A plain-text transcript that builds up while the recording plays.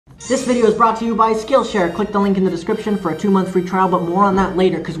This video is brought to you by Skillshare. Click the link in the description for a 2-month free trial, but more on that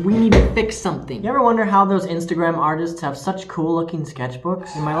later because we need to fix something. You ever wonder how those Instagram artists have such cool looking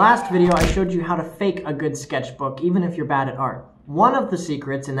sketchbooks? In my last video, I showed you how to fake a good sketchbook even if you're bad at art. One of the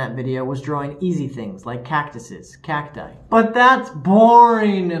secrets in that video was drawing easy things like cactuses, cacti. But that's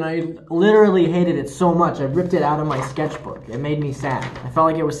boring, and I literally hated it so much I ripped it out of my sketchbook. It made me sad. I felt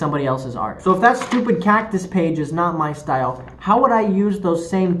like it was somebody else's art. So if that stupid cactus page is not my style, how would I use those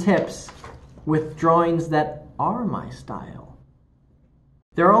same tips with drawings that are my style?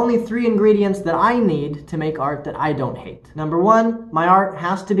 There are only 3 ingredients that I need to make art that I don't hate. Number 1, my art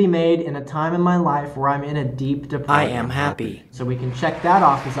has to be made in a time in my life where I'm in a deep depression. I am happy. So we can check that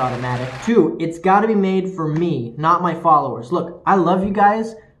off as automatic. 2, it's gotta be made for me, not my followers. Look, I love you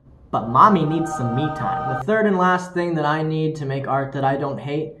guys, but mommy needs some me time. The 3rd and last thing that I need to make art that I don't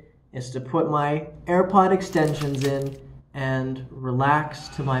hate is to put my AirPod extensions in and relax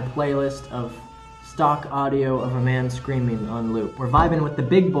to my playlist of stock audio of a man screaming on loop. We're vibing with the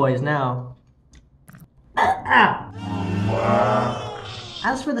big boys now. As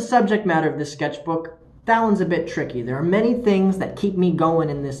for the subject matter of this sketchbook, that one's a bit tricky. There are many things that keep me going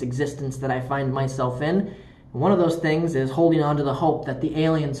in this existence that I find myself in. One of those things is holding on to the hope that the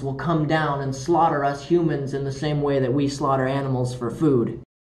aliens will come down and slaughter us humans in the same way that we slaughter animals for food.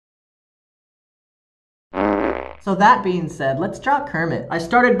 So that being said, let's draw Kermit. I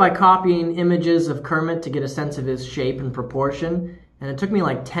started by copying images of Kermit to get a sense of his shape and proportion, and it took me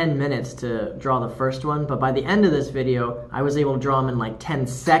like 10 minutes to draw the first one, but by the end of this video, I was able to draw him in like 10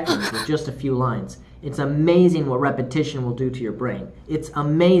 seconds with just a few lines. It's amazing what repetition will do to your brain. It's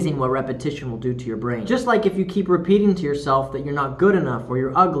amazing what repetition will do to your brain. Just like if you keep repeating to yourself that you're not good enough or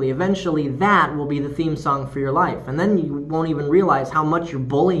you're ugly, eventually that will be the theme song for your life. And then you won't even realize how much you're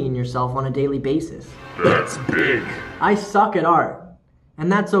bullying yourself on a daily basis. That's big. I suck at art.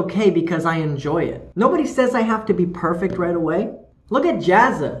 And that's okay because I enjoy it. Nobody says I have to be perfect right away. Look at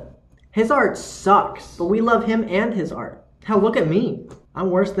Jazza. His art sucks, but we love him and his art. Hell, look at me. I'm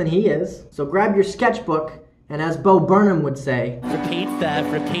worse than he is. So grab your sketchbook, and as Bo Burnham would say, repeat that,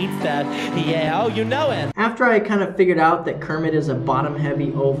 yeah, oh, you know it. After I kind of figured out that Kermit is a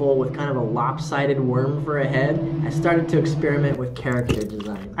bottom-heavy oval with kind of a lopsided worm for a head, I started to experiment with character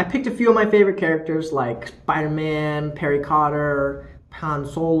design. I picked a few of my favorite characters like Spider-Man, Perry Cotter, Han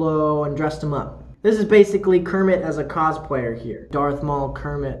Solo, and dressed them up. This is basically Kermit as a cosplayer here. Darth Maul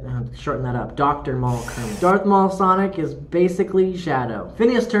Kermit, shorten that up, Dr. Maul Kermit. Darth Maul Sonic is basically Shadow.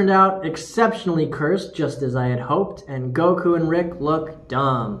 Phineas turned out exceptionally cursed, just as I had hoped, and Goku and Rick look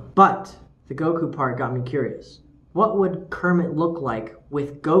dumb. But the Goku part got me curious. What would Kermit look like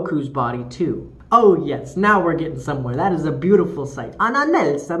with Goku's body too? Oh yes, now we're getting somewhere. That is a beautiful sight. Anna and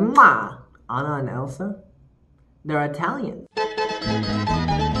Elsa, mwah! Anna and Elsa? They're Italian.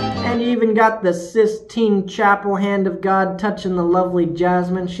 And you even got the Sistine Chapel hand of God touching the lovely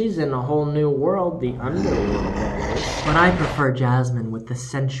Jasmine. She's in a whole new world, the underworld, that is. But I prefer Jasmine with the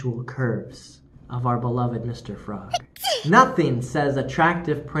sensual curves of our beloved Mr. Frog. Nothing says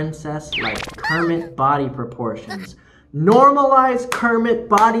attractive princess like Kermit body proportions. Normalize Kermit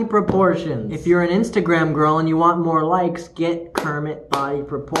body proportions. If you're an Instagram girl and you want more likes, get Kermit body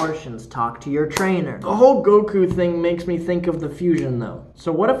proportions. Talk to your trainer. The whole Goku thing makes me think of the fusion though.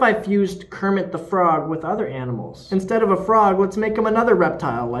 So what if I fused Kermit the Frog with other animals? Instead of a frog, let's make him another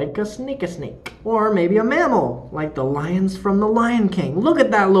reptile, like a snake. Or maybe a mammal, like the lions from The Lion King. Look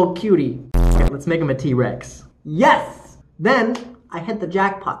at that little cutie. Okay, let's make him a T-Rex. Yes! Then I hit the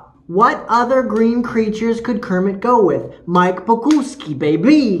jackpot. What other green creatures could Kermit go with? Mike Boguski,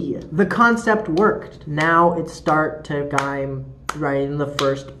 baby! The concept worked. Now it's start to I'm writing the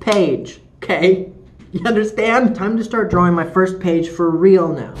first page. Okay? You understand? Time to start drawing my first page for real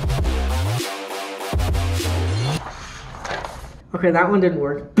now. Okay, that one didn't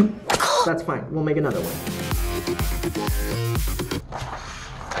work. That's fine. We'll make another one.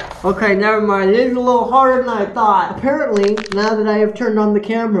 Okay, never mind. It is a little harder than I thought. Apparently, now that I have turned on the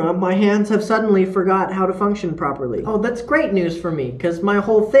camera, my hands have suddenly forgot how to function properly. Oh, that's great news for me, because my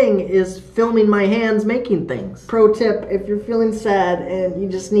whole thing is filming my hands making things. Pro tip, if you're feeling sad and you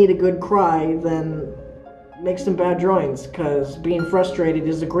just need a good cry, then make some bad drawings, because being frustrated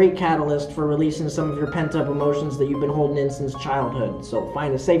is a great catalyst for releasing some of your pent-up emotions that you've been holding in since childhood. So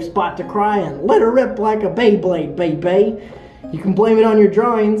find a safe spot to cry and let her rip like a Beyblade, baby. You can blame it on your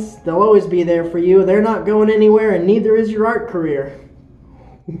drawings. They'll always be there for you. They're not going anywhere, and neither is your art career.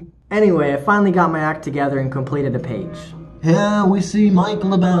 Anyway, I finally got my act together and completed a page. Here we see Mike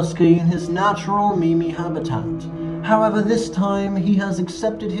Lebowski in his natural Mimi habitat. However, this time he has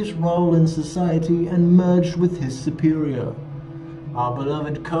accepted his role in society and merged with his superior. Our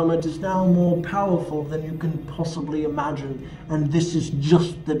beloved Kermit is now more powerful than you can possibly imagine, and this is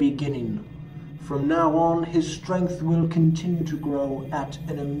just the beginning. From now on, his strength will continue to grow at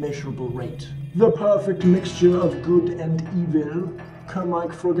an immeasurable rate. The perfect mixture of good and evil, Kermit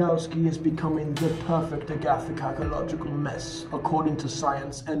Frogowski is becoming the perfect agathocacological mess, according to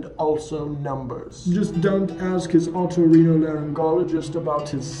science and also numbers. Just don't ask his otorhinolaryngologist about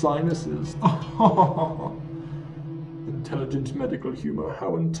his sinuses. Intelligent medical humor,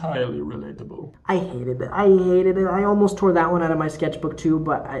 how entirely relatable. I hated it. I almost tore that one out of my sketchbook too,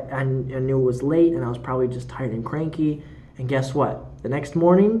 but I knew it was late and I was probably just tired and cranky. And guess what? The next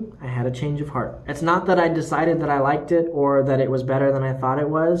morning, I had a change of heart. It's not that I decided that I liked it or that it was better than I thought it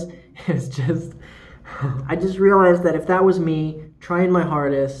was. It's just, I just realized that if that was me trying my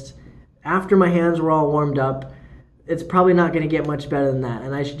hardest, after my hands were all warmed up, it's probably not going to get much better than that.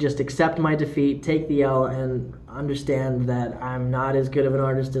 And I should just accept my defeat, take the L, and understand that I'm not as good of an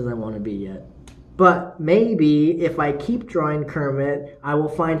artist as I want to be yet. But maybe if I keep drawing Kermit, I will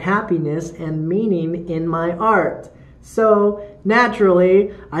find happiness and meaning in my art. So,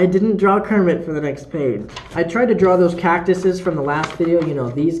 naturally, I didn't draw Kermit for the next page. I tried to draw those cactuses from the last video, you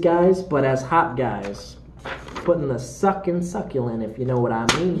know, these guys, but as hot guys. Putting the succulent, if you know what I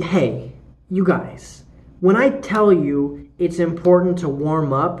mean. Hey, you guys, when I tell you it's important to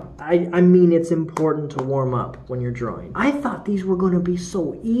warm up, I mean it's important to warm up when you're drawing. I thought these were going to be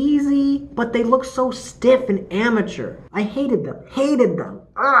so easy, but they look so stiff and amateur. I hated them.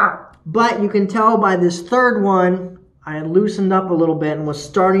 But you can tell by this third one, I had loosened up a little bit and was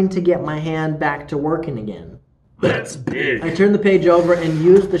starting to get my hand back to working again. That's big. I turned the page over and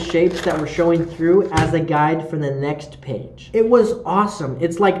used the shapes that were showing through as a guide for the next page. It was awesome.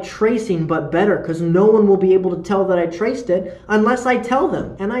 It's like tracing, but better, because no one will be able to tell that I traced it unless I tell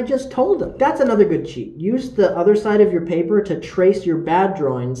them. And I just told them. That's another good cheat. Use the other side of your paper to trace your bad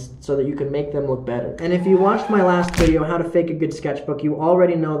drawings so that you can make them look better. And if you watched my last video, How to Fake a Good Sketchbook, you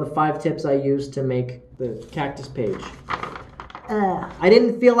already know the 5 tips I used to make the cactus page. I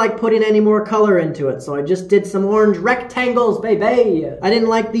didn't feel like putting any more color into it, so I just did some orange rectangles, baby! I didn't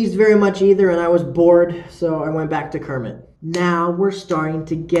like these very much either, and I was bored, so I went back to Kermit. Now we're starting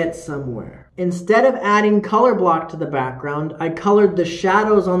to get somewhere. Instead of adding color block to the background, I colored the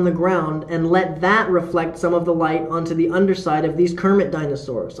shadows on the ground and let that reflect some of the light onto the underside of these Kermit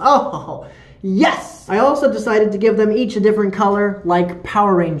dinosaurs. Oh, yes! I also decided to give them each a different color, like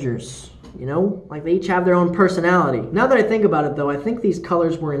Power Rangers. You know, like they each have their own personality. Now that I think about it though, I think these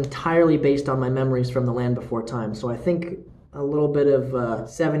colors were entirely based on my memories from the Land Before Time. So I think a little bit of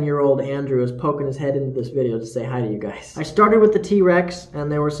 7-year-old Andrew is poking his head into this video to say hi to you guys. I started with the T-Rex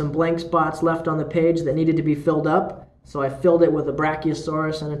and there were some blank spots left on the page that needed to be filled up. So I filled it with a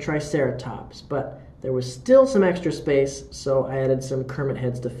Brachiosaurus and a Triceratops. But there was still some extra space, so I added some Kermit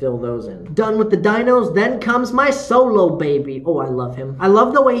heads to fill those in. Done with the dinos, then comes my solo baby. Oh, I love him. I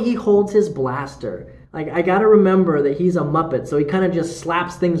love the way he holds his blaster. Like, I gotta remember that he's a Muppet, so he kind of just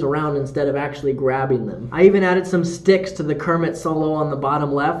slaps things around instead of actually grabbing them. I even added some sticks to the Kermit solo on the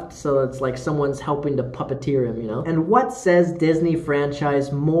bottom left, so it's like someone's helping to puppeteer him, you know? And what says Disney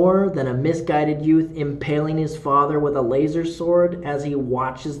franchise more than a misguided youth impaling his father with a laser sword as he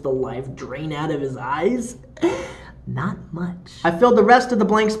watches the life drain out of his eyes? Not much. I filled the rest of the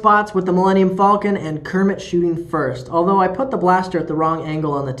blank spots with the Millennium Falcon and Kermit shooting first. Although I put the blaster at the wrong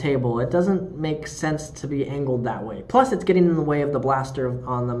angle on the table. It doesn't make sense to be angled that way. Plus it's getting in the way of the blaster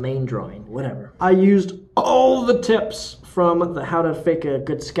on the main drawing. Whatever. I used all the tips from the How to Fake a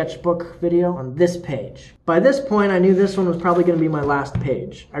Good Sketchbook video on this page. By this point, I knew this one was probably going to be my last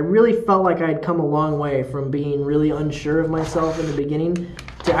page. I really felt like I had come a long way from being really unsure of myself in the beginning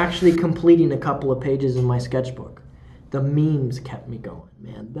to actually completing a couple of pages in my sketchbook. The memes kept me going,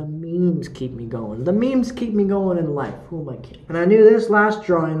 man. The memes keep me going. The memes keep me going in life. Who am I kidding? And I knew this last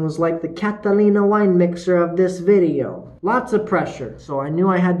drawing was like the Catalina wine mixer of this video. Lots of pressure, so I knew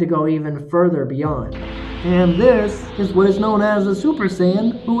I had to go even further beyond. And this is what is known as a Super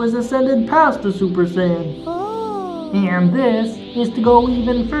Saiyan who has ascended past the Super Saiyan. Oh. And this is to go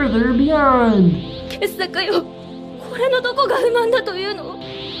even further beyond.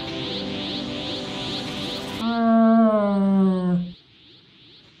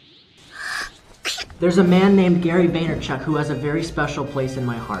 There's a man named Gary Vaynerchuk who has a very special place in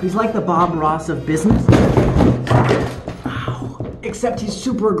my heart. He's like the Bob Ross of business. Wow. Except he's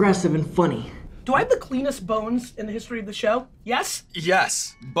super aggressive and funny. Do I have the cleanest bones in the history of the show? Yes?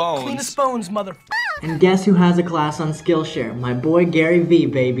 Yes, bones. Cleanest bones, mother... And guess who has a class on Skillshare? My boy Gary V,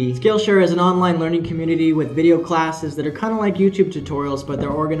 baby. Skillshare is an online learning community with video classes that are kind of like YouTube tutorials, but they're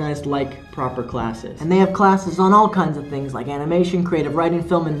organized like proper classes. And they have classes on all kinds of things like animation, creative writing,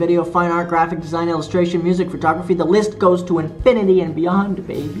 film and video, fine art, graphic design, illustration, music, photography. The list goes to infinity and beyond,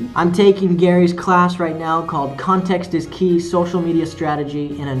 baby. I'm taking Gary's class right now called Context is Key, Social Media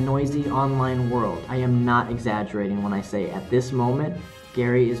Strategy in a Noisy Online World. I am not exaggerating when I say at this moment,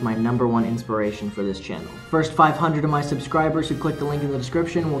 Gary is my #1 inspiration for this channel. First 500 of my subscribers who click the link in the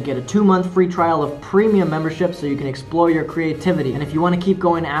description will get a 2-month free trial of premium membership so you can explore your creativity. And if you want to keep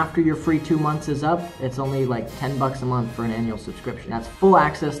going after your free 2 months is up, it's only like $10 a month for an annual subscription. That's full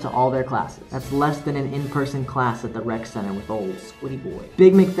access to all their classes. That's less than an in-person class at the rec center with old Squiddy Boy.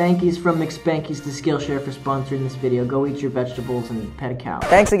 Big McThankies from McSpankies to Skillshare for sponsoring this video. Go eat your vegetables and pet a cow.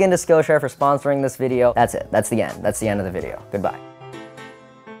 Thanks again to Skillshare for sponsoring this video. That's it. That's the end. That's the end of the video. Goodbye.